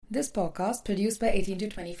This podcast, produced by 18 to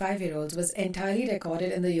 25-year-olds, was entirely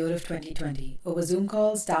recorded in the year of 2020 over Zoom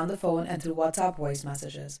calls, down the phone, and through WhatsApp voice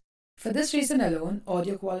messages. For this reason alone,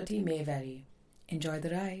 audio quality may vary. Enjoy the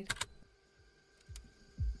ride.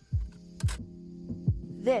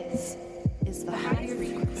 This is the Higher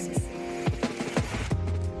Frequency.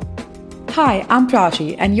 Hi, I'm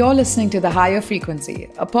Prachi, and you're listening to The Higher Frequency,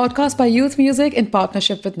 a podcast by Youth Music in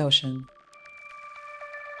partnership with Notion.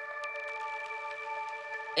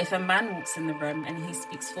 If a man walks in the room and he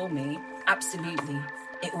speaks for me, absolutely,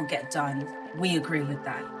 it will get done. We agree with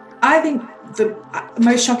that. I think the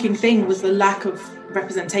most shocking thing was the lack of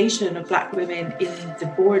representation of Black women in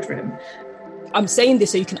the boardroom. I'm saying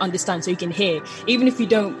this so you can understand, so you can hear. Even if you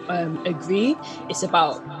don't agree, it's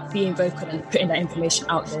about being vocal and putting that information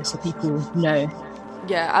out there so people know.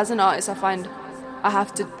 Yeah, as an artist, I find I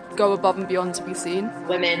have to go above and beyond to be seen.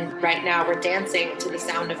 Women right now, we're dancing to the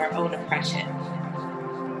sound of our own oppression.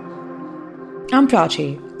 I'm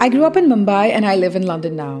Prachi. I grew up in Mumbai and I live in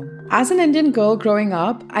London now. As an Indian girl growing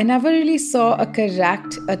up, I never really saw a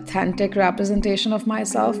correct, authentic representation of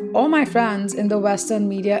myself or my friends in the Western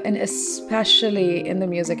media and especially in the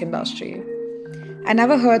music industry. I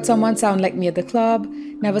never heard someone sound like me at the club,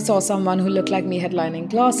 never saw someone who looked like me headlining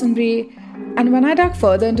Glastonbury, and when I dug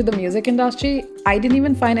further into the music industry, I didn't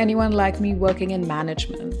even find anyone like me working in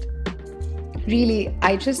management. Really,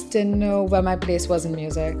 I just didn't know where my place was in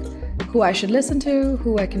music, who I should listen to,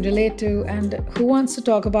 who I can relate to, and who wants to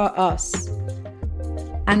talk about us.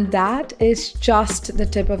 And that is just the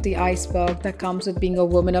tip of the iceberg that comes with being a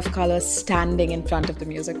woman of color standing in front of the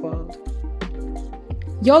music world.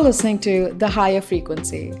 You're listening to The Higher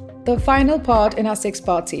Frequency, the final part in our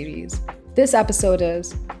 6-part series. This episode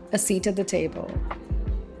is A Seat at the Table.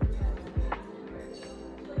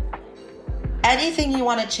 Anything you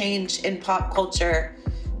want to change in pop culture,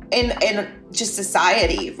 in just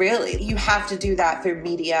society, really, you have to do that through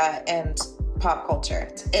media and pop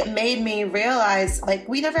culture. It made me realize,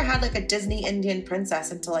 we never had a Disney Indian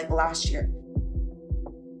princess until last year.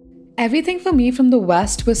 Everything for me from the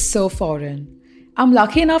West was so foreign. I'm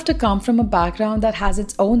lucky enough to come from a background that has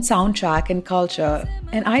its own soundtrack and culture,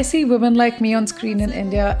 and I see women like me on screen in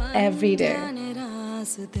India every day.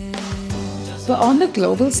 But on the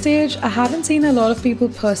global stage, I haven't seen a lot of people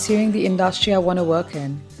pursuing the industry I want to work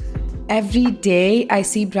in. Every day, I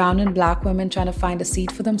see brown and Black women trying to find a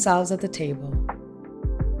seat for themselves at the table.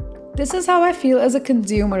 This is how I feel as a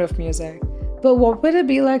consumer of music. But what would it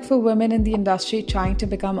be like for women in the industry trying to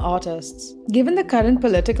become artists? Given the current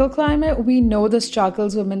political climate, we know the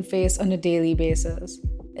struggles women face on a daily basis,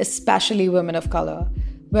 especially women of color.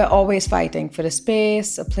 We're always fighting for a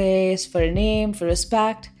space, a place, for a name, for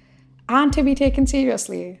respect, and to be taken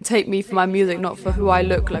seriously. Take me for my music, not for who I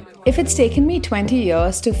look like. If it's taken me 20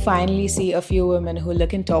 years to finally see a few women who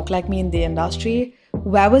look and talk like me in the industry,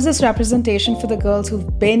 where was this representation for the girls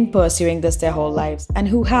who've been pursuing this their whole lives and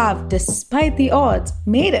who have, despite the odds,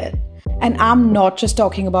 made it? And I'm not just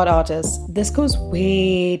talking about artists. This goes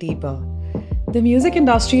way deeper. The music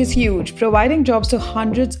industry is huge, providing jobs to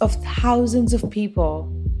hundreds of thousands of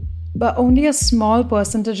people. But only a small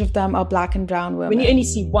percentage of them are Black and brown women. When you only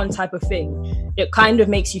see one type of thing, it kind of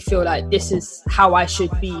makes you feel like this is how I should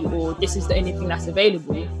be, or this is the only thing that's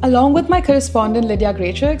available. Along with my correspondent Lydia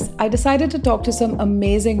Greatrix, I decided to talk to some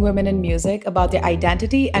amazing women in music about their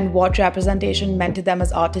identity and what representation meant to them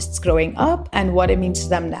as artists growing up and what it means to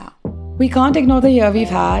them now. We can't ignore the year we've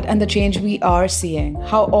had and the change we are seeing,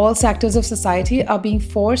 how all sectors of society are being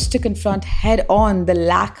forced to confront head-on the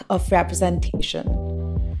lack of representation.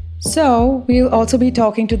 So, we'll also be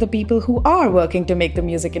talking to the people who are working to make the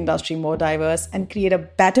music industry more diverse and create a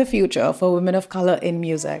better future for women of color in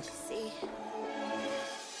music.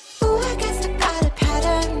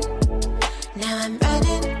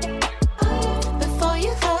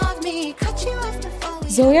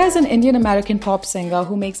 Zoya is an Indian American pop singer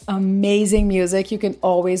who makes amazing music you can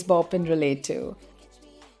always bop and relate to.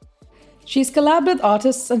 She's collabed with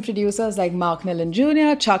artists and producers like Mark Millen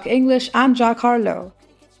Jr., Chuck English, and Jack Harlow.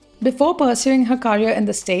 Before pursuing her career in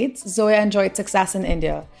the States, Zoya enjoyed success in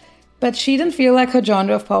India, but she didn't feel like her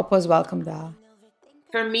genre of pop was welcome there.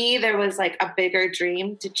 For me, there was a bigger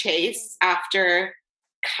dream to chase after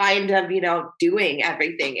kind of, doing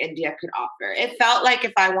everything India could offer. It felt like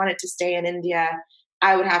if I wanted to stay in India,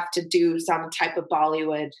 I would have to do some type of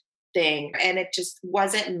Bollywood thing. And it just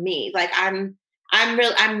wasn't me. I'm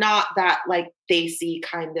not that Desi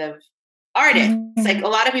kind of artists. A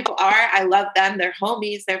lot of people are. I love them. They're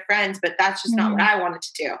homies, they're friends, but that's just not what I wanted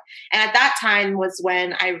to do. And at that time was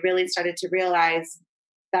when I really started to realize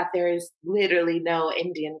that there is literally no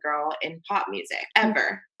Indian girl in pop music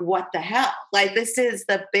ever. What the hell? Like, this is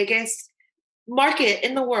the biggest market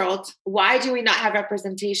in the world. Why do we not have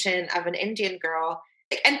representation of an Indian girl?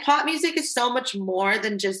 And pop music is so much more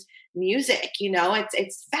than just music, you know.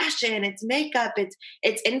 It's fashion, it's makeup,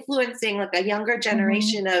 it's influencing like a younger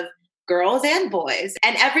generation of girls and boys,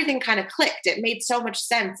 and everything kind of clicked. It made so much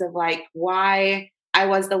sense of like why I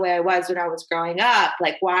was the way I was when I was growing up,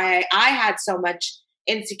 like why I had so much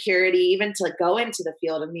insecurity even to go into the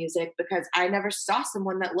field of music, because I never saw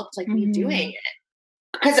someone that looked like me doing it.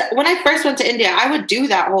 Because when I first went to India, I would do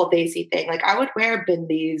that whole Desi thing. Like, I would wear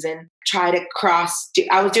bindis and try to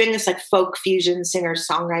I was doing this like folk fusion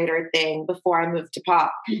singer-songwriter thing before I moved to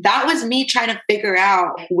pop. That was me trying to figure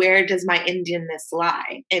out, where does my Indianness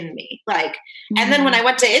lie in me? Like, and then when I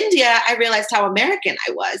went to India, I realized how American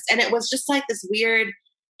I was. And it was just like this weird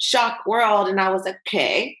shock world. And I was like,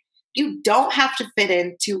 okay, you don't have to fit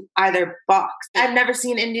into either box. I've never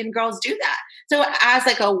seen Indian girls do that. So as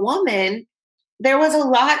like a woman, there was a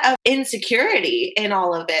lot of insecurity in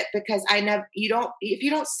all of it, because if you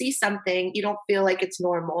don't see something, you don't feel like it's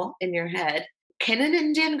normal in your head. Can an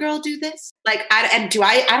Indian girl do this? Like, I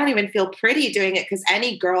don't even feel pretty doing it, because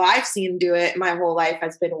any girl I've seen do it my whole life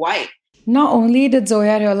has been white. Not only did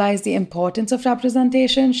Zoya realize the importance of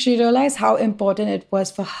representation, she realized how important it was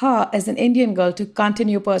for her as an Indian girl to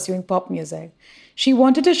continue pursuing pop music. She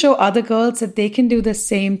wanted to show other girls that they can do the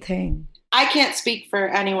same thing. I can't speak for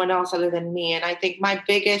anyone else other than me. And I think my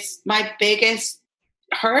biggest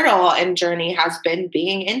hurdle and journey has been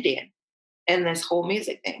being Indian in this whole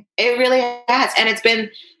music thing. It really has. And it's been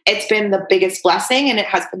the biggest blessing, and it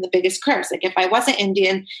has been the biggest curse. Like, if I wasn't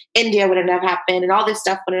Indian, India wouldn't have happened, and all this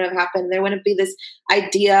stuff wouldn't have happened. There wouldn't be this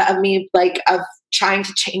idea of me, like, of trying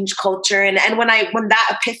to change culture. And when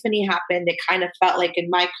that epiphany happened, it kind of felt like in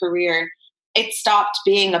my career, it stopped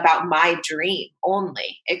being about my dream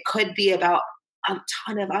only. It could be about a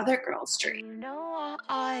ton of other girls' dreams. You know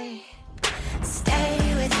I stay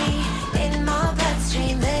with me in my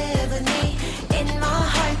bloodstream, live with me in my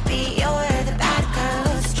heartbeat. You're the bad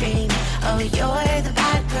girl's dream. Oh, you're the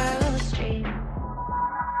bad girl's dream.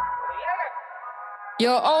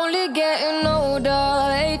 You're only getting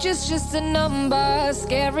older. Age is just a number.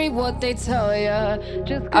 Scary what they tell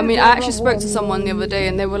you. I mean, I actually spoke to someone the other day,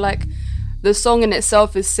 and they were like, the song in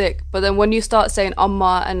itself is sick, but then when you start saying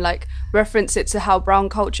Amma and like reference it to how brown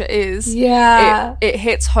culture is, it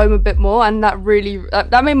hits home a bit more, and that really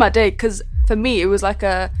that made my day, because for me it was like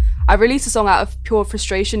I released a song out of pure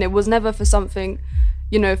frustration. It was never for something,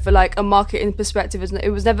 you know, for like a marketing perspective. It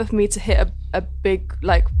was never for me to hit a big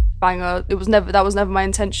like banger. That was never my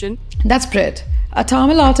intention. That's Brit, a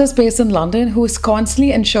Tamil artist based in London who is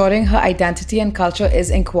constantly ensuring her identity and culture is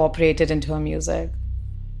incorporated into her music.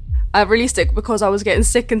 I released it because I was getting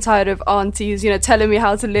sick and tired of aunties, you know, telling me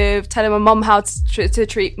how to live, telling my mum how to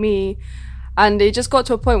treat me. And it just got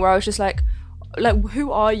to a point where I was just like,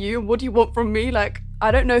 who are you? What do you want from me? Like,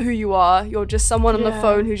 I don't know who you are. You're just someone on the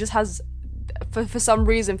phone who just has, for some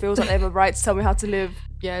reason, feels like they have a right to tell me how to live.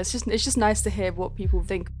 Yeah, it's just nice to hear what people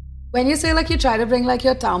think. When you say like you try to bring like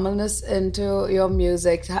your Tamilness into your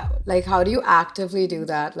music, how do you actively do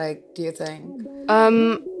that? Like, do you think?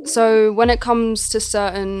 So when it comes to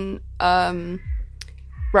certain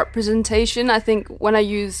representation, I think when I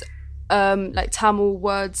use like Tamil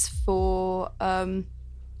words for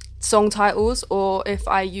song titles, or if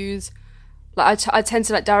I use I tend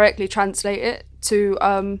to like directly translate it to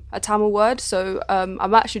a Tamil word. So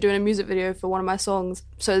I'm actually doing a music video for one of my songs.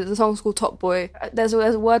 So the song's called Top Boy. There's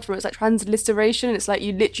a word for it. It's like transliteration. It's like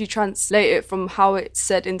you literally translate it from how it's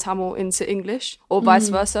said in Tamil into English, or vice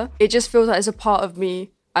versa. It just feels like it's a part of me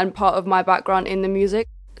and part of my background in the music.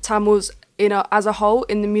 Tamils, you know, as a whole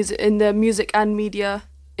in the music and media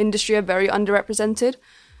industry are very underrepresented.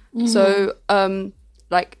 So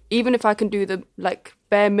like, even if I can do the like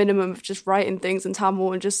bare minimum of just writing things in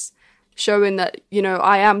Tamil and just showing that, you know,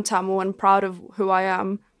 I am Tamil and proud of who I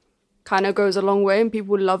am, kind of goes a long way, and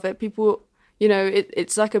people love it. People, you know,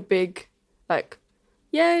 it's like a big, like,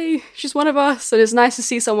 yay, she's one of us. And it's nice to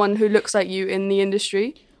see someone who looks like you in the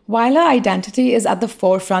industry. While her identity is at the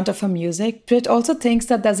forefront of her music, Brit also thinks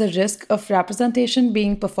that there's a risk of representation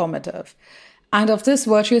being performative, and of this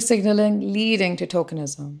virtue signaling leading to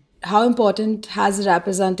tokenism. How important has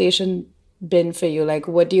representation been for you? Like,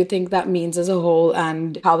 what do you think that means as a whole,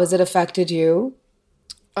 and how has it affected you?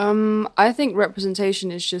 I think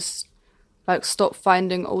representation is just like, stop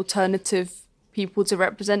finding alternative people to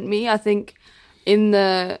represent me. I think in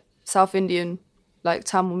the South Indian like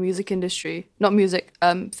Tamil music industry, not music,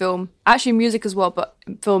 film, actually music as well, but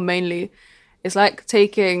film mainly, it's like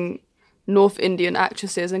taking North Indian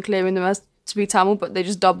actresses and claiming them as to be Tamil, but they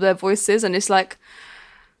just dub their voices, and it's like,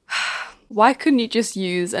 why couldn't you just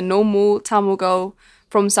use a normal Tamil girl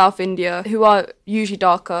from South India, who are usually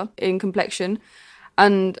darker in complexion,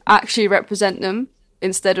 and actually represent them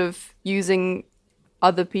instead of using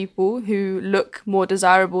other people who look more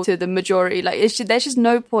desirable to the majority? Like, there's just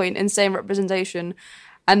no point in saying representation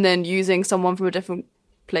and then using someone from a different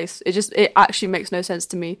place. It actually makes no sense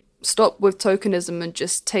to me. Stop with tokenism and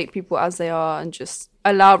just take people as they are and just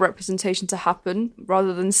allow representation to happen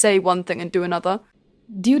rather than say one thing and do another.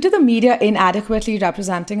 Due to the media inadequately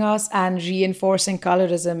representing us and reinforcing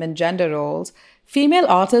colorism in gender roles, female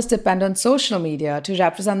artists depend on social media to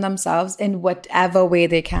represent themselves in whatever way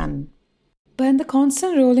they can. But in the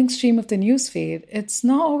constant rolling stream of the newsfeed, it's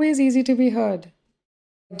not always easy to be heard.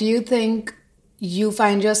 Do you think you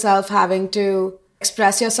find yourself having to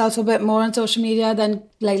express yourself a bit more on social media than,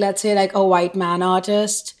 like, let's say, like a white man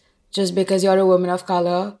artist, just because you're a woman of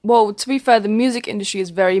color? Well, to be fair, the music industry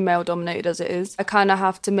is very male-dominated as it is. I kind of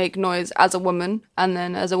have to make noise as a woman, and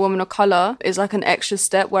then as a woman of color, it's like an extra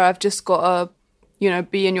step where I've just got to,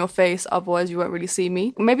 be in your face, otherwise you won't really see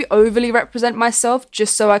me. Maybe overly represent myself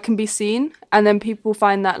just so I can be seen, and then people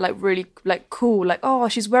find that like really like cool, like, oh,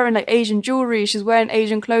 she's wearing like Asian jewelry, she's wearing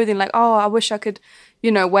Asian clothing, like, oh, I wish I could,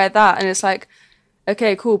 wear that. And it's like,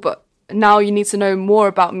 okay, cool, but now you need to know more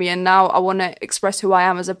about me, and now I want to express who I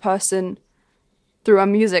am as a person through our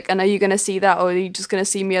music. And are you going to see that, or are you just going to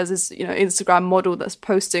see me as this, Instagram model that's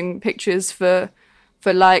posting pictures for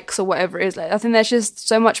likes or whatever it is? Like, I think there's just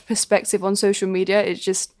so much perspective on social media.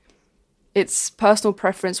 It's personal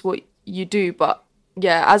preference what you do. But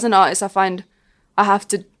yeah, as an artist, I find I have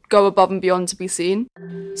to go above and beyond to be seen.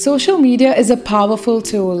 Social media is a powerful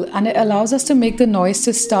tool, and it allows us to make the noise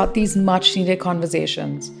to start these much needed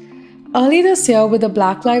conversations. Early this year, with the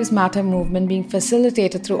Black Lives Matter movement being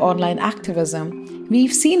facilitated through online activism,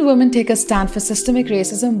 we've seen women take a stand for systemic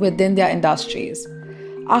racism within their industries.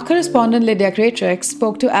 Our correspondent Lydia Greatrix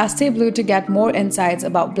spoke to Estee Blue to get more insights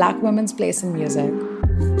about Black women's place in music.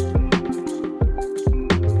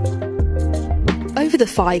 Over the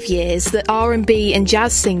 5 years that R&B and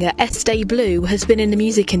jazz singer Estee Blue has been in the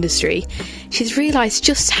music industry, she's realised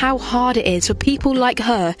just how hard it is for people like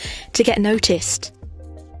her to get noticed.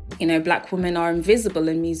 Black women are invisible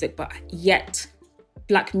in music, but yet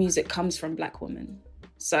Black music comes from Black women.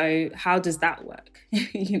 So how does that work?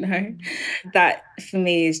 That for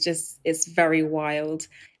me is it's very wild.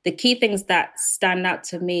 The key things that stand out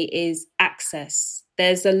to me is access.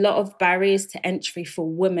 There's a lot of barriers to entry for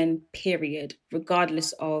women, period,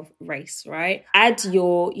 regardless of race, right? Add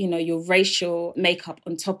your racial makeup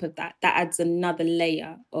on top of that. That adds another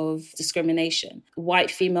layer of discrimination. White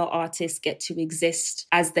female artists get to exist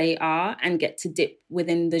as they are and get to dip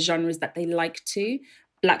within the genres that they like to.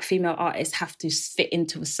 Black female artists have to fit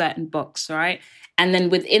into a certain box, right? And then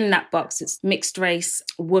within that box, it's mixed race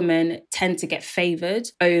women tend to get favoured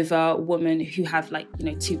over women who have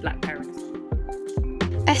two Black parents.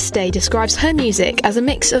 Estee describes her music as a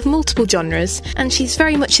mix of multiple genres, and she's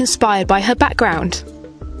very much inspired by her background.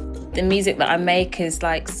 The music that I make is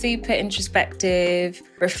super introspective,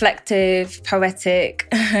 reflective, poetic,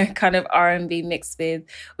 kind of R&B mixed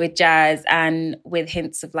with jazz and with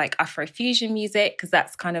hints of Afrofusion music, because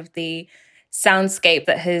that's kind of the soundscape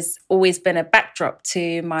that has always been a backdrop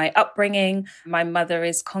to my upbringing. My mother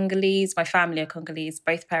is Congolese, my family are Congolese,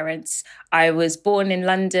 both parents. I was born in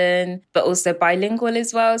London, but also bilingual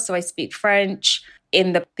as well, so I speak French.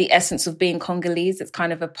 In the essence of being Congolese, it's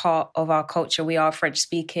kind of a part of our culture. We are a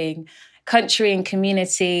French-speaking country and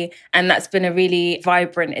community, and that's been a really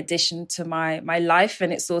vibrant addition to my life.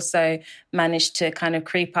 And it's also managed to kind of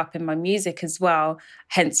creep up in my music as well.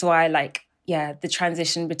 Hence why, the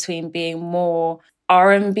transition between being more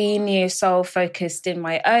R&B, neo-soul focused in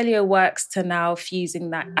my earlier works to now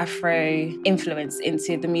fusing that Afro influence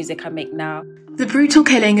into the music I make now. The brutal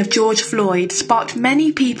killing of George Floyd sparked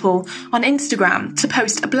many people on Instagram to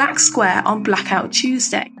post a black square on Blackout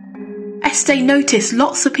Tuesday. Estee noticed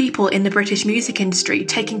lots of people in the British music industry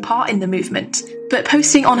taking part in the movement, but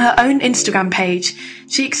posting on her own Instagram page,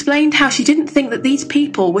 she explained how she didn't think that these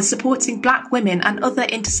people were supporting Black women and other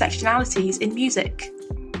intersectionalities in music.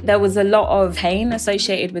 There was a lot of pain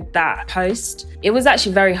associated with that post. It was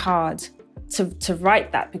actually very hard to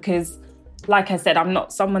write that because, like I said, I'm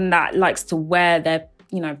not someone that likes to wear their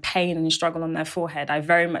pain and struggle on their forehead. I'm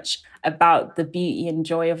very much about the beauty and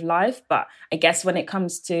joy of life. But I guess when it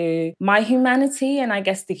comes to my humanity and I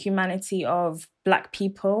guess the humanity of Black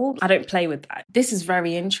people, I don't play with that. This is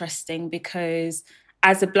very interesting because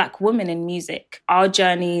as a Black woman in music, our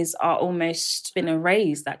journeys are almost been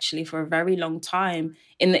erased actually for a very long time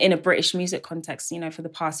in a British music context, for the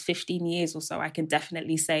past 15 years or so, I can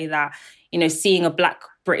definitely say that, seeing a Black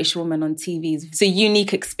British woman on TV is a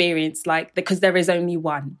unique experience, because there is only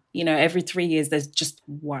one, every 3 years, there's just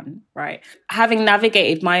one, right? Having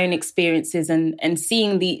navigated my own experiences and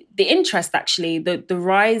seeing the interest, actually, the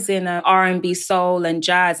rise in R&B, soul and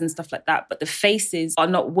jazz and stuff like that, but the faces are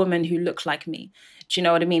not women who look like me. Do you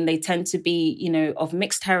know what I mean? They tend to be, of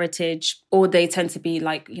mixed heritage, or they tend to be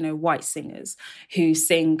white singers who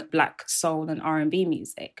sing Black soul and R&B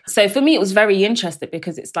music. So for me, it was very interesting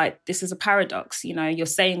because it's like, this is a paradox. You're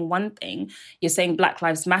saying one thing, you're saying Black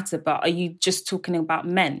Lives Matter, but are you just talking about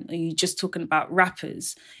men? Are you just talking about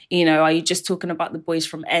rappers? Are you just talking about the boys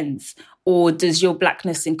from Ends? Or does your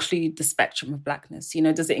Blackness include the spectrum of Blackness?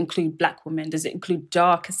 Does it include Black women? Does it include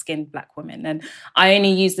darker skinned Black women? And I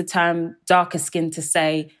only use the term darker skin to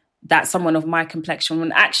say that someone of my complexion,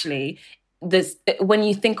 when actually, when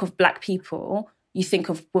you think of Black people, you think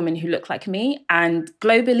of women who look like me. And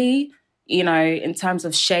globally, in terms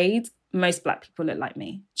of shade, most Black people look like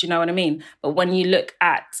me. Do you know what I mean? But when you look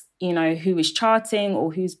at, who is charting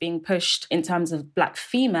or who's being pushed in terms of Black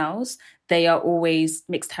females, they are always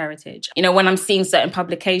mixed heritage. When I'm seeing certain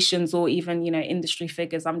publications or even, industry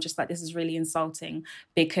figures, I'm just like, this is really insulting,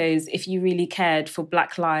 because if you really cared for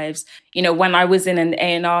Black lives, when I was in an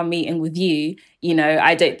A&R meeting with you,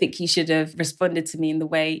 I don't think you should have responded to me in the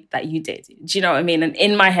way that you did. Do you know what I mean? And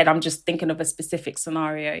in my head, I'm just thinking of a specific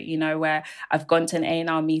scenario, where I've gone to an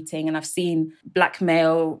A&R meeting and I've seen Black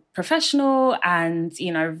male professional and,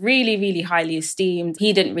 really, really highly esteemed.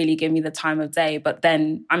 He didn't really give me the time of day, but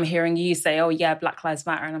then I'm hearing you say, oh yeah, Black Lives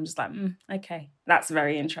Matter. And I'm just like, okay, that's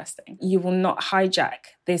very interesting. You will not hijack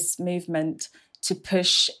this movement to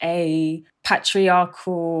push a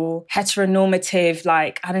patriarchal,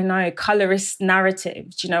 heteronormative, colorist narrative,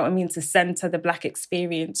 do you know what I mean? To center the Black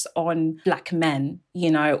experience on Black men,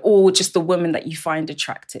 or just the women that you find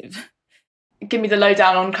attractive. Give me the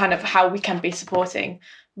lowdown on kind of how we can be supporting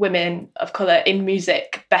women of colour in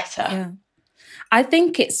music better. Yeah. I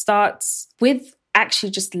think it starts with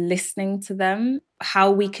actually just listening to them.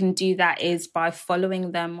 How we can do that is by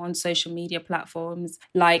following them on social media platforms,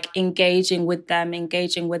 engaging with them,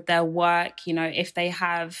 engaging with their work. If they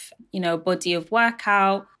have, a body of work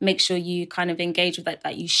out, make sure you kind of engage with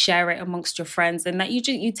that you share it amongst your friends, and that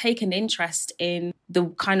you take an interest in the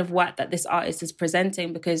kind of work that this artist is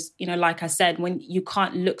presenting. Because, like I said, when you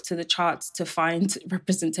can't look to the charts to find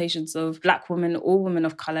representations of Black women or women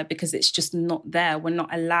of colour, because it's just not there. We're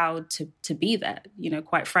not allowed to be there,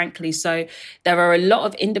 quite frankly. So there are a lot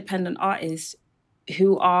of independent artists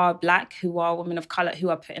who are Black, who are women of colour, who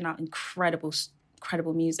are putting out incredible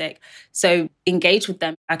music. So engage with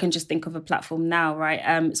them. I can just think of a platform now, right?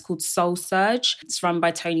 It's called Soul Surge. It's run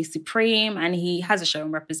by Tony Supreme, and he has a show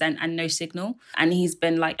on Represent and No Signal. And he's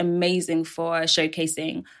been amazing for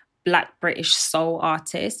showcasing Black British soul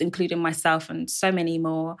artists, including myself and so many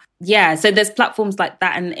more. Yeah, so there's platforms like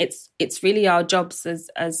that, and it's really our jobs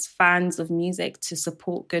as fans of music to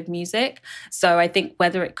support good music. So I think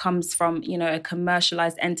whether it comes from, a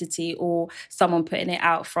commercialized entity or someone putting it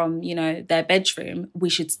out from, their bedroom,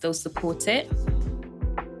 we should still support it.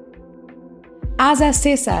 As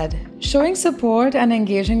Estee said, showing support and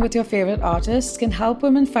engaging with your favorite artists can help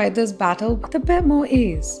women fight this battle with a bit more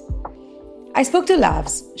ease. I spoke to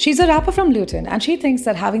Lavs. She's a rapper from Luton, and she thinks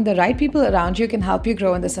that having the right people around you can help you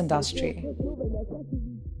grow in this industry.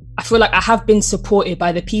 I feel like I have been supported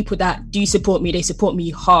by the people that do support me. They support me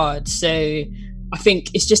hard. So I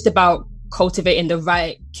think it's just about cultivating the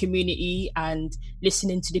right community and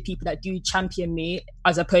listening to the people that do champion me,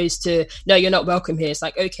 as opposed to, no, you're not welcome here. It's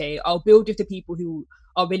like, okay, I'll build with the people who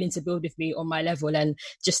are willing to build with me on my level and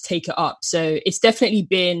just take it up. So it's definitely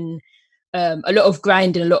been a lot of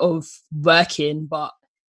grinding, a lot of working, but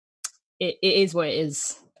it is what it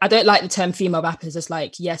is. I don't like the term female rappers. It's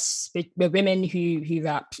like, yes, we're women who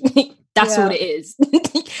rap. That's all it is.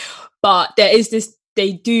 But there is this,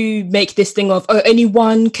 they do make this thing of, oh, only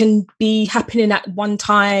one can be happening at one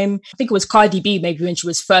time. I think it was Cardi B maybe when she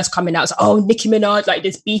was first coming out. It's like, oh, Nicki Minaj,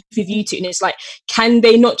 this beef with you two. And it's like, can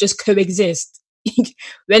they not just coexist?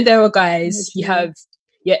 When there are guys, you have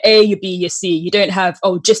your A, your B, your C. You don't have,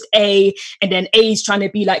 just A, and then A is trying to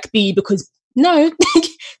be like B, because no,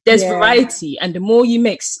 there's variety. And the more you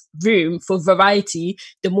mix room for variety,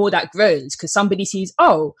 the more that grows. Because somebody sees,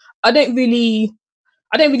 I don't really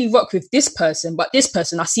rock with this person, but this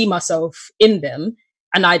person, I see myself in them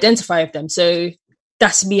and I identify with them. So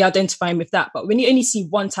that's me identifying with that. But when you only see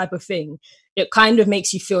one type of thing, it kind of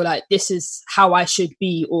makes you feel like this is how I should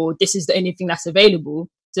be, or this is the only thing that's available.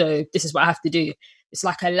 So this is what I have to do. It's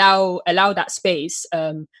like allow that space,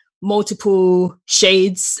 multiple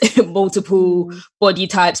shades, multiple body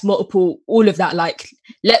types, multiple, all of that. Like,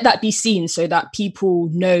 let that be seen so that people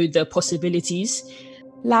know the possibilities.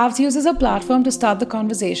 Lavs uses a platform to start the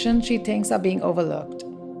conversation she thinks are being overlooked.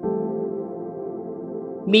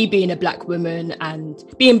 Me being a black woman and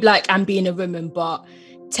being black and being a woman, but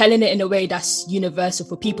telling it in a way that's universal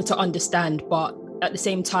for people to understand, but at the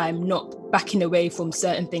same time not backing away from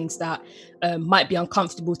certain things that might be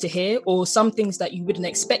uncomfortable to hear, or some things that you wouldn't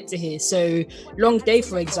expect to hear. So Long Day,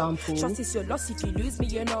 for example, trust is your loss if you lose me,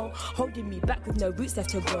 you know, holding me back with no roots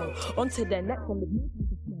left to grow onto the next one.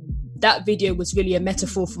 That video was really a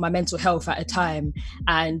metaphor for my mental health at a time.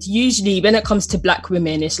 And usually when it comes to black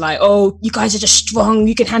women, it's like, oh, you guys are just strong,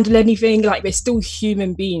 you can handle anything. Like, we're still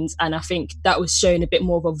human beings. And I think that was showing a bit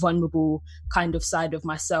more of a vulnerable kind of side of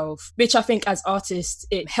myself, which I think as artists,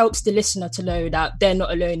 it helps the listener to know that they're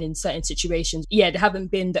not alone in certain situations. Yeah, they haven't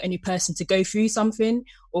been the only person to go through something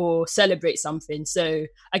or celebrate something. So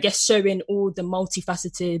I guess showing all the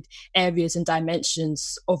multifaceted areas and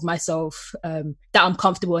dimensions of myself that I'm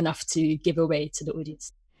comfortable enough to give away to the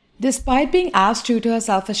audience. Despite being as true to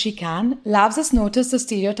herself as she can, Lavs has noticed the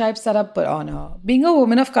stereotypes that are put on her. Being a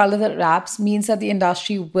woman of color that raps means that the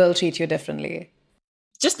industry will treat you differently.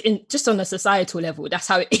 Just on a societal level, that's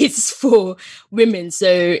how it is for women.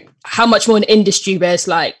 So how much more an industry where it's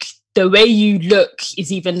like the way you look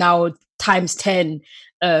is even now times 10.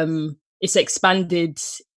 It's expanded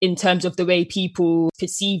in terms of the way people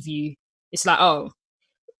perceive you. It's like,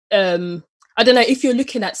 I don't know, if you're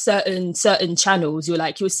looking at certain channels,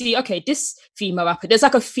 you'll see, okay, this female rapper, there's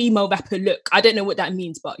like a female rapper look. I don't know what that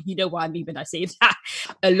means, but you know what I mean when I say that.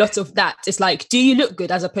 A lot of that, it's like, do you look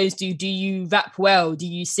good, as opposed to, do you rap well? Do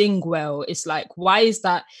you sing well? It's like, why is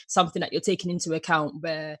that something that you're taking into account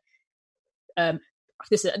where,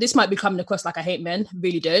 this might be coming across like I hate men,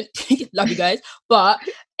 really don't. Love you guys. But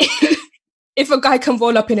if a guy can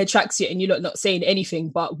roll up in a tracksuit and you're not saying anything,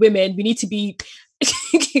 but women, we need to be,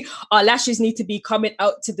 our lashes need to be coming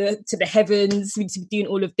out to the heavens. We need to be doing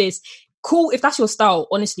all of this. Cool, if that's your style,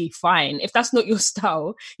 honestly, fine. If that's not your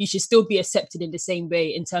style, you should still be accepted in the same way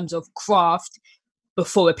in terms of craft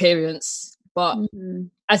before appearance. But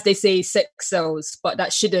as they say, sex sells, but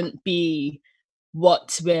that shouldn't be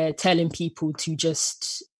what we're telling people to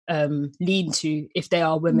just lean to if they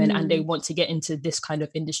are women and they want to get into this kind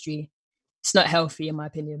of industry. It's not healthy, in my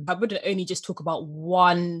opinion. I wouldn't only just talk about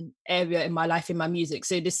one area in my life, in my music.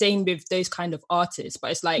 So the same with those kind of artists. But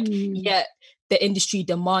it's like, yeah, the industry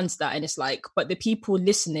demands that. And it's like, but the people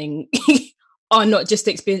listening are not just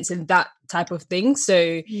experiencing that type of thing. So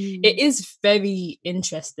it is very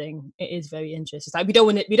interesting. It is very interesting. It's like, we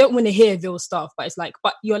don't want to hear real stuff, but it's like,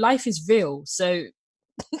 but your life is real. So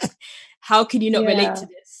how can you not relate to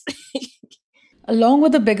this? Along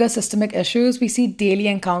with the bigger systemic issues, we see daily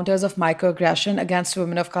encounters of microaggression against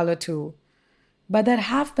women of color too. But there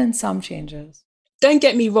have been some changes. Don't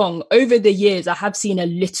get me wrong, over the years, I have seen a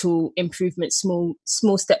little improvement, small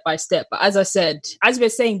step by step. But as I said, as we're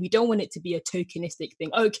saying, we don't want it to be a tokenistic thing.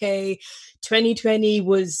 Okay, 2020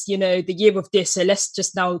 was, the year of this, so let's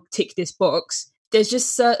just now tick this box. There's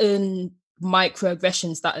just certain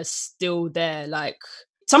microaggressions that are still there. Like,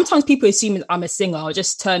 sometimes people assume I'm a singer. I'll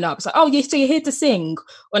just turn up. It's like, oh, yeah, so you're here to sing.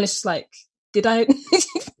 And it's just like,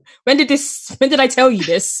 when did I tell you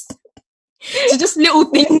this? So just little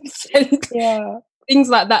things and things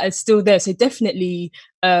like that are still there. So definitely,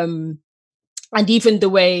 and even the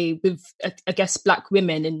way with, I guess, Black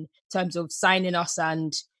women in terms of signing us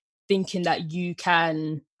and thinking that you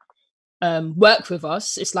can work with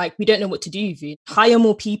us, it's like, we don't know what to do with you. Hire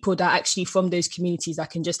more people that are actually from those communities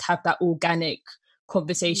that can just have that organic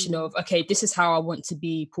conversation of, okay, this is how I want to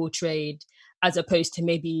be portrayed, as opposed to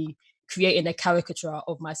maybe creating a caricature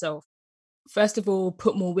of myself. First of all,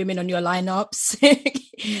 put more women on your lineups.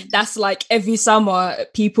 That's like every summer,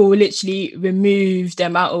 people will literally remove the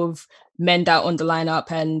amount of men out on the lineup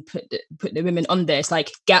and put the women on there. It's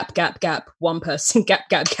like gap, one person,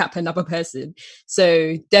 gap, another person.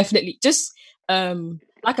 So definitely just,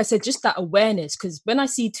 like I said, just that awareness. Because when I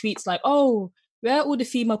see tweets like, oh, where are all the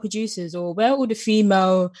female producers, or where are all the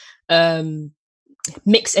female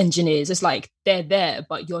mix engineers? It's like, they're there,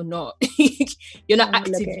 but you're not you're not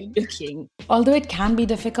actively looking. Although it can be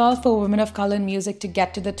difficult for women of color in music to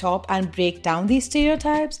get to the top and break down these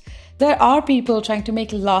stereotypes, there are people trying to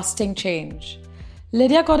make lasting change.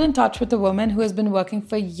 Lydia got in touch with a woman who has been working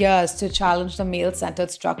for years to challenge the male-centered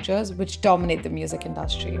structures which dominate the music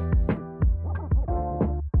industry.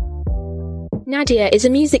 Nadia is a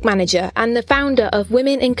music manager and the founder of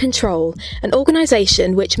Women in Control, an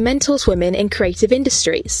organisation which mentors women in creative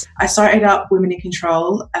industries. I started up Women in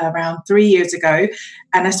Control around 3 years ago,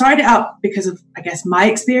 and I started it up because of, I guess, my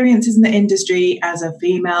experiences in the industry as a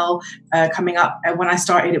female coming up. And when I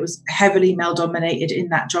started, it was heavily male-dominated in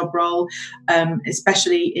that job role,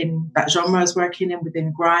 especially in that genre I was working in,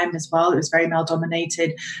 within grime as well. It was very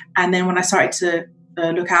male-dominated. And then when I started to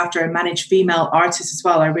look after and manage female artists as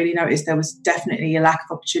well, I really noticed there was definitely a lack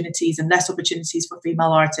of opportunities and less opportunities for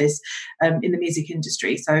female artists in the music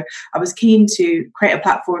industry. So I was keen to create a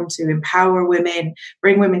platform to empower women,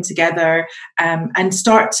 bring women together, and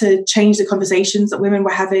start to change the conversations that women were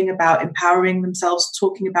having about empowering themselves,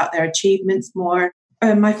 talking about their achievements more.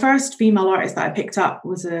 My first female artist that I picked up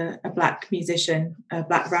was a Black musician, a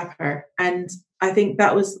Black rapper. And I think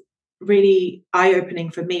that was really eye-opening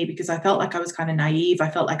for me because I felt like I was kind of naive. I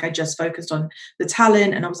felt like I just focused on the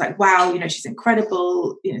talent and I was like, wow, she's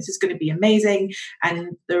incredible. This is going to be amazing.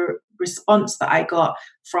 And the response that I got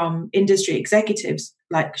from industry executives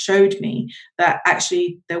showed me that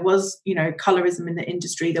actually there was, colorism in the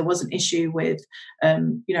industry. There was an issue with,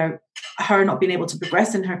 her not being able to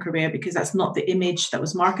progress in her career because that's not the image that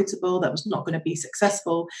was marketable, that was not going to be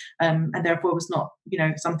successful, and therefore was not,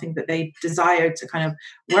 something that they desired to kind of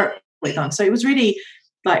work with on. So it was really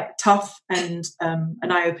tough and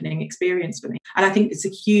an eye-opening experience for me. And I think it's a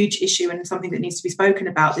huge issue and something that needs to be spoken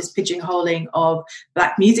about, this pigeonholing of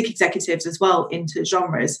Black music executives as well into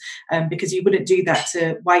genres, because you wouldn't do that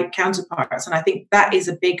to white counterparts. And I think that is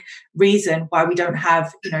a big reason why we don't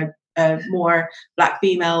have, more Black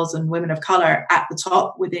females and women of colour at the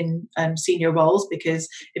top within senior roles, because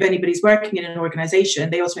if anybody's working in an organisation,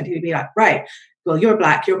 they ultimately be like, right, well, you're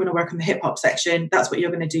Black, you're going to work in the hip hop section. That's what you're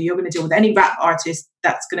going to do. You're going to deal with any rap artist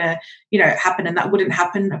that's going to, happen. And that wouldn't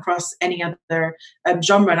happen across any other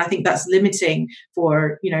genre. And I think that's limiting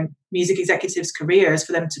for, music executives' careers,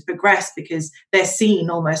 for them to progress, because they're seen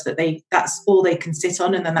almost that's all they can sit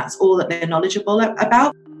on. And then that's all that they're knowledgeable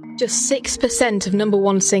about. Just 6% of number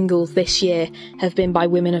one singles this year have been by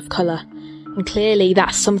women of colour. And clearly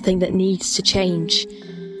that's something that needs to change.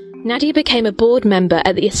 Nadia became a board member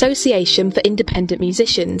at the Association for Independent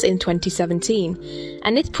Musicians in 2017,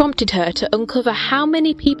 and this prompted her to uncover how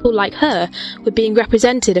many people like her were being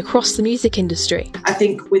represented across the music industry. I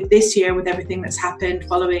think with this year, with everything that's happened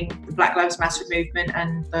following the Black Lives Matter movement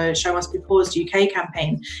and the Show Must Be Paused UK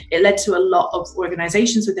campaign, it led to a lot of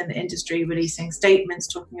organisations within the industry releasing statements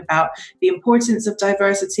talking about the importance of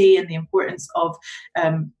diversity and the importance of,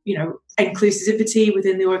 inclusivity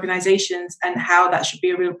within the organisations and how that should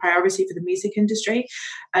be a real priority for the music industry.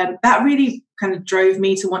 That really kind of drove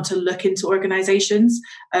me to want to look into organisations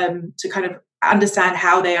to kind of understand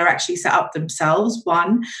how they are actually set up themselves,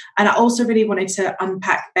 one. And I also really wanted to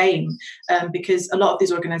unpack BAME because a lot of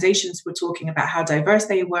these organisations were talking about how diverse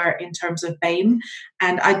they were in terms of BAME.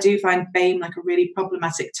 And I do find BAME like a really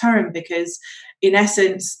problematic term because in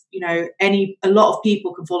essence, a lot of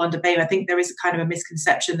people can fall under BAME. I think there is a kind of a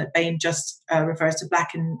misconception that BAME just refers to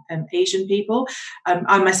Black and Asian people.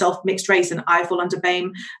 I'm myself mixed race and I fall under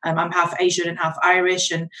BAME. I'm half Asian and half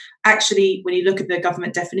Irish. And actually, when you look at the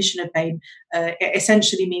government definition of BAME, it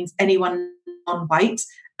essentially means anyone non-white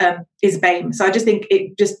is BAME. So I just think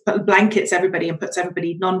it just blankets everybody and puts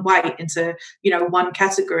everybody non-white into, one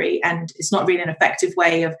category. And it's not really an effective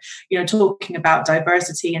way of, talking about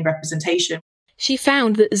diversity and representation. She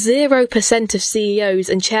found that 0% of CEOs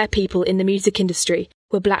and chairpeople in the music industry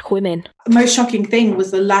were Black women. The most shocking thing was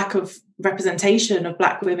the lack of representation of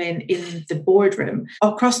Black women in the boardroom.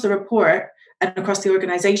 Across the report and across the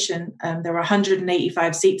organisation, there were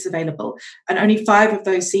 185 seats available, and only 5 of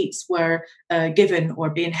those seats were given or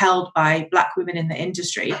being held by Black women in the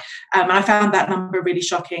industry. And I found that number really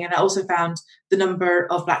shocking. And I also found the number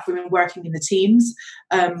of Black women working in the teams.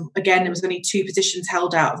 Again, there was only 2 positions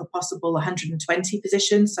held out of a possible 120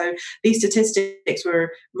 positions. So these statistics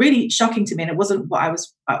were really shocking to me, and it wasn't what I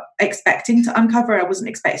was expecting to uncover. I wasn't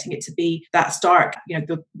expecting it to be that stark.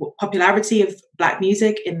 The popularity of Black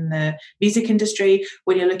music in the music industry,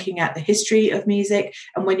 when you're looking at the history of music,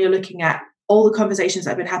 and when you're looking at all the conversations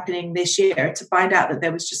that have been happening this year, to find out that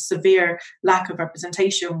there was just severe lack of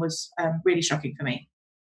representation was really shocking for me.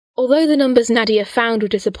 Although the numbers Nadia found were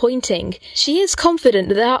disappointing, she is confident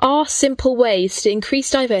that there are simple ways to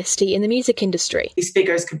increase diversity in the music industry. These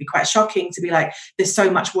figures can be quite shocking to be like, there's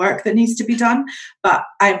so much work that needs to be done. But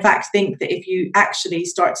I, in fact, think that if you actually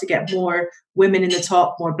start to get more women in the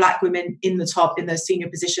top, more Black women in the top, in those senior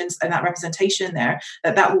positions, and that representation there,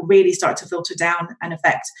 that will really start to filter down and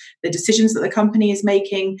affect the decisions that the company is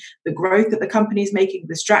making, the growth that the company is making,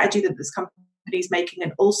 the strategy that this company companies making,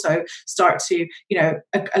 and also start to,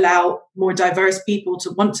 allow more diverse people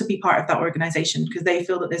to want to be part of that organization because they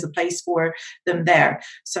feel that there's a place for them there.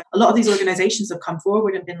 So a lot of these organizations have come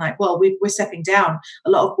forward and been like, well, we're stepping down. A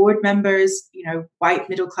lot of board members, white,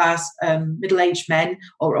 middle class, middle-aged men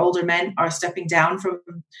or older men are stepping down from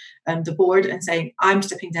the board and saying, I'm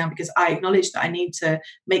stepping down because I acknowledge that I need to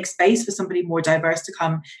make space for somebody more diverse to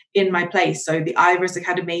come in my place. So the Ivers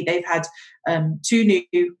Academy, they've had 2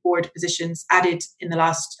 new board positions added in the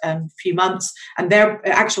last few months, and their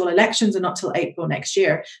actual elections are not till April next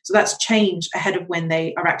year. So that's change ahead of when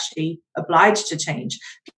they are actually obliged to change.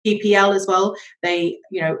 PPL as well, they,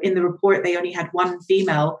 in the report, they only had 1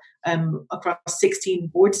 female across 16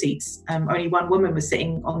 board seats. Only 1 woman was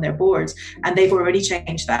sitting on their boards, and they've already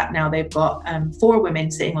changed that. Now they've got 4 women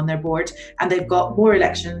sitting on their board, and they've got more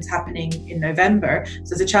elections happening in November. So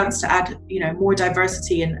there's a chance to add, more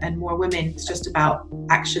diversity and more women. It's just about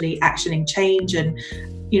actually actioning change and,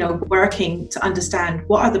 working to understand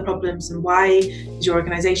what are the problems and why is your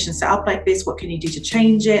organization set up like this? What can you do to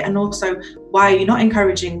change it? And also, why are you not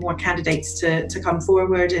encouraging more candidates to come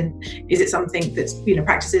forward? And is it something that's,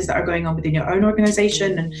 practices that are going on within your own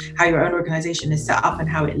organization and how your own organization is set up and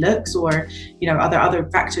how it looks, or, are there other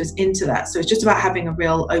factors into that? So it's just about having a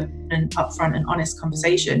real open and upfront and honest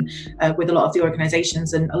conversation with a lot of the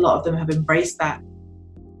organizations, and a lot of them have embraced that.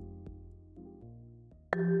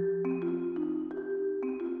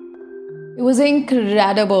 It was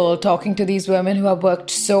incredible talking to these women who have worked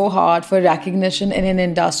so hard for recognition in an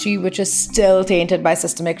industry which is still tainted by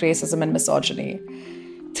systemic racism and misogyny.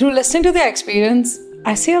 Through listening to their experience,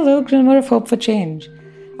 I see a little glimmer of hope for change.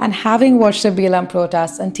 And having watched the BLM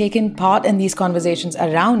protests and taken part in these conversations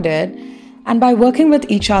around it, and by working with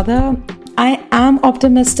each other, I am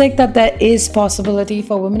optimistic that there is possibility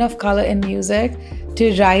for women of color in music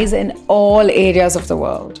to rise in all areas of the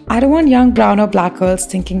world. I don't want young brown or black girls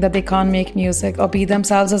thinking that they can't make music or be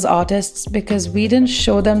themselves as artists because we didn't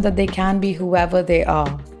show them that they can be whoever they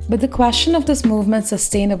are. But the question of this movement's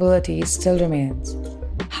sustainability still remains.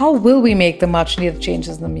 How will we make the much needed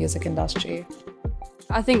changes in the music industry?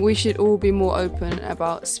 I think we should all be more open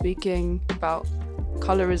about speaking about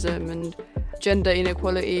colorism and gender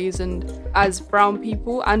inequalities, and as brown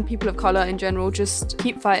people and people of colour in general, just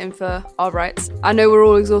keep fighting for our rights. I know we're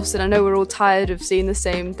all exhausted, I know we're all tired of seeing the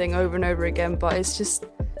same thing over and over again, but it's just,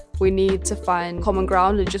 we need to find common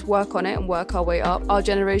ground and just work on it and work our way up. Our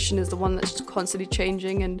generation is the one that's just constantly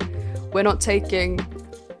changing, and we're not taking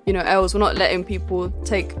L's. We're not letting people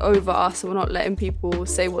take over us, and we're not letting people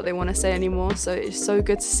say what they want to say anymore. So it's so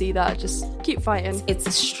good to see that. Just keep fighting. It's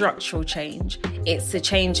a structural change. It's a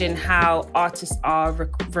change in how artists are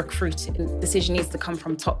recruited. Decision needs to come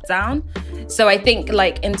from top down. So I think,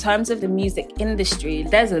 in terms of the music industry,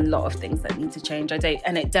 there's a lot of things that need to change.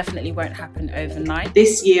 And it definitely won't happen overnight.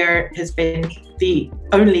 This year has been the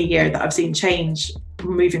only year that I've seen change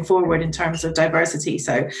moving forward in terms of diversity.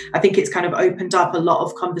 So I think it's kind of opened up a lot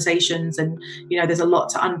of conversations, and there's a lot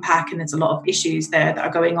to unpack, and there's a lot of issues there that are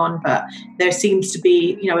going on, but there seems to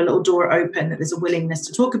be a little door open, that there's a willingness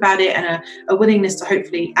to talk about it and a willingness to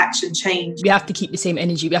hopefully action change. We have to keep the same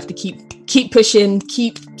energy. We have to keep pushing,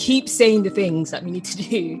 keep saying the things that we need to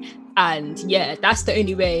do, and that's the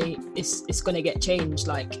only way it's gonna get changed.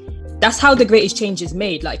 That's how the greatest change is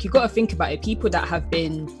made. You've got to think about it. People that have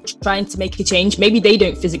been trying to make a change, maybe they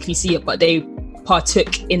don't physically see it, but they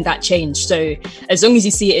partook in that change. So as long as you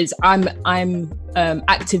see it as I'm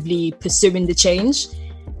actively pursuing the change,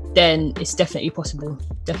 then it's definitely possible.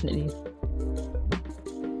 Definitely.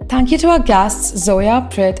 Thank you to our guests, Zoya,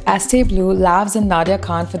 Prit, Estee Blue, Lavs, and Nadia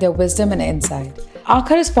Khan for their wisdom and insight. Our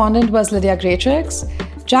correspondent was Lydia Greatrix.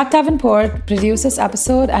 Jack Davenport produced this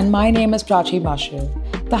episode, and my name is Prachi Mashru.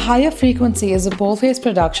 The Higher Frequency is a boldface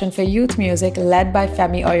production for youth music led by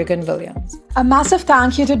Femi Oyugan-Williams. A massive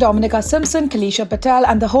thank you to Dominica Simpson, Kalisha Patel,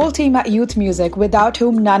 and the whole team at Youth Music, without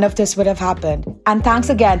whom none of this would have happened. And thanks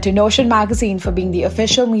again to Notion Magazine for being the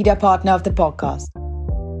official media partner of the podcast.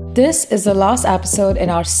 This is the last episode in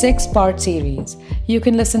our 6-part series. You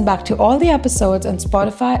can listen back to all the episodes on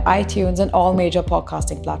Spotify, iTunes, and all major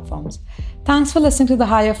podcasting platforms. Thanks for listening to The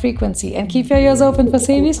Higher Frequency, and keep your ears open for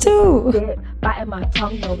series 2. Biting my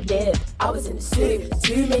tongue, no lip. I was in the stew,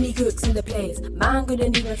 too many cooks in the place. Man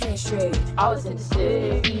couldn't even think straight. I was in the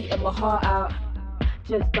stew, eating my heart out,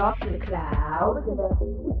 just off in the clouds.